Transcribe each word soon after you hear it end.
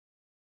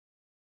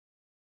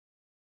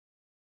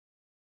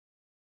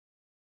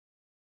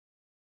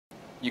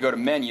you go to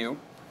menu,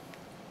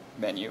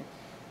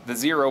 the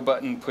 0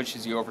 button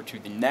pushes you over to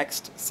the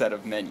next set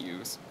of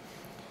menus,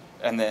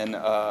 and then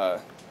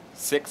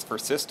 6 for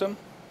system,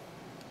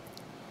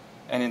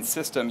 and in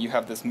system you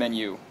have this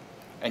menu,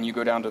 and you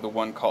go down to the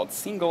one called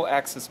single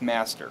axis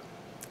master.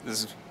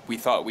 This is, we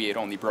thought we had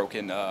only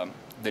broken the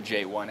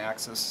J1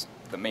 axis,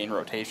 the main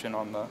rotation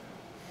on the...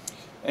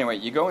 Anyway,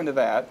 you go into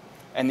that,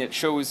 and it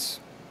shows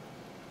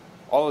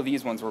all of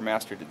these ones were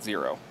mastered at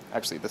 0.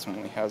 Actually, this one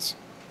only has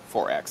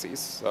 4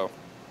 axes,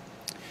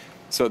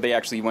 so they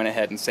actually went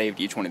ahead and saved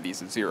each one of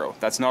these at 0.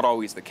 That's not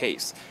always the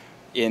case.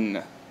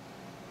 In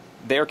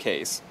their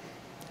case,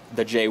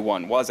 the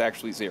J1 was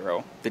actually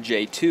 0. The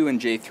J2 and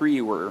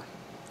J3 were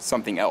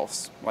something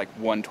else, like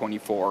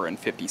 124 and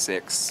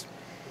 56.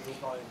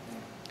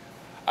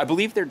 I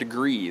believe they're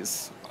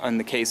degrees in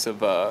the case of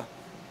the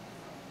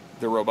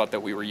robot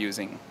that we were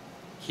using.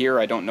 Here,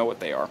 I don't know what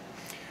they are.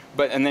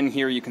 And then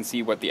here you can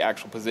see what the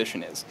actual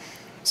position is.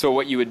 So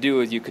what you would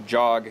do is you could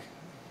jog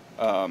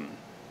the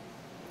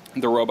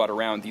robot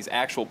around. These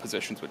actual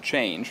positions would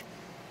change.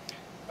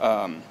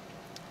 And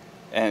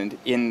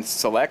in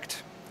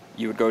select,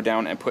 you would go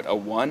down and put a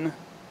 1.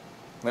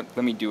 Let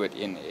me do it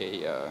in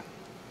a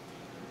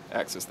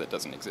axis that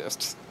doesn't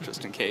exist,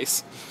 just in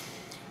case.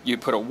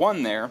 You'd put a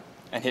 1 there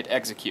and hit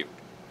execute.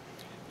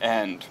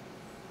 And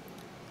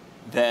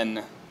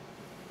then,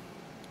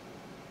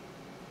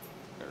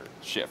 or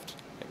shift,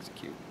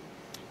 execute.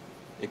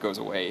 It goes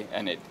away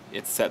and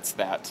it sets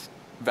that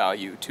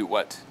value to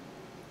what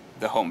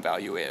the home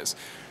value is.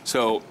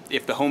 So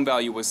if the home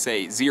value was,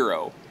 say,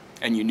 0,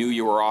 and you knew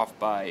you were off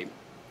by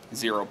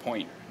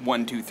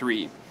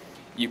 0.123,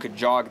 you could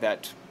jog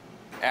that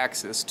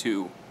axis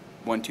to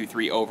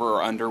 123 over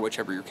or under,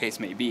 whichever your case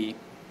may be,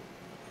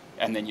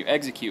 and then you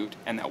execute,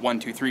 and that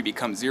 123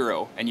 becomes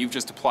 0, and you've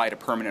just applied a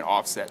permanent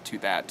offset to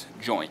that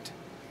joint.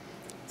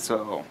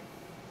 So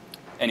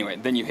anyway,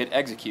 then you hit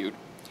execute.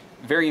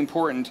 Very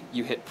important,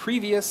 you hit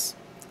previous,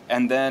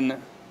 and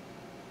then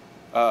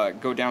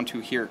go down to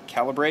here,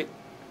 calibrate,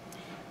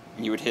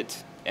 and you would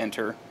hit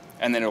enter,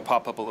 and then it'll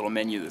pop up a little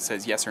menu that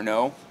says yes or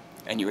no,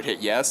 and you would hit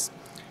yes,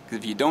 because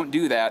if you don't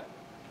do that,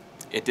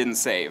 it didn't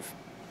save.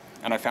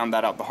 And I found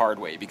that out the hard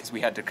way, because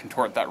we had to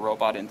contort that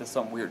robot into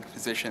some weird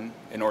position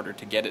in order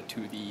to get it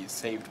to the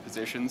saved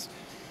positions.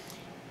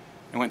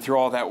 I went through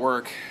all that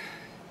work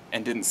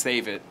and didn't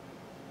save it,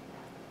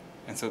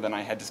 and so then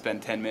I had to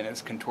spend 10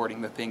 minutes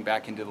contorting the thing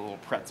back into the little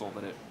pretzel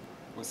that it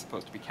was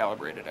supposed to be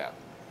calibrated at.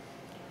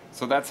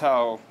 So that's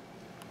how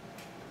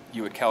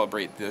you would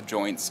calibrate the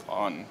joints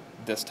on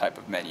this type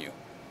of menu.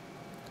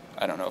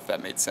 I don't know if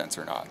that made sense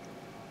or not.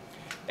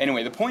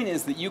 Anyway, the point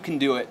is that you can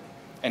do it,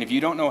 and if you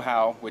don't know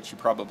how, which you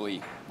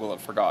probably will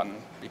have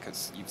forgotten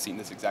because you've seen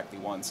this exactly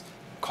once,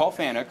 call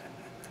FANUC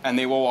and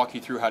they will walk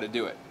you through how to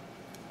do it.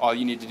 All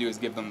you need to do is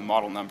give them the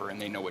model number and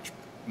they know which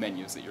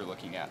menus that you're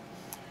looking at.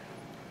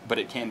 But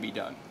it can be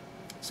done.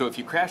 So if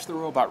you crash the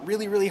robot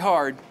really, really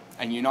hard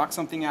and you knock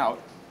something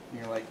out, and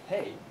you're like,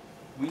 hey,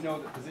 we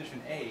know that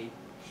position A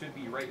should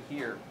be right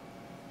here,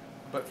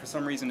 but for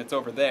some reason it's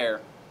over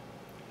there,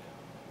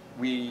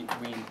 we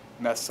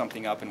messed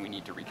something up and we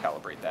need to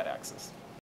recalibrate that axis.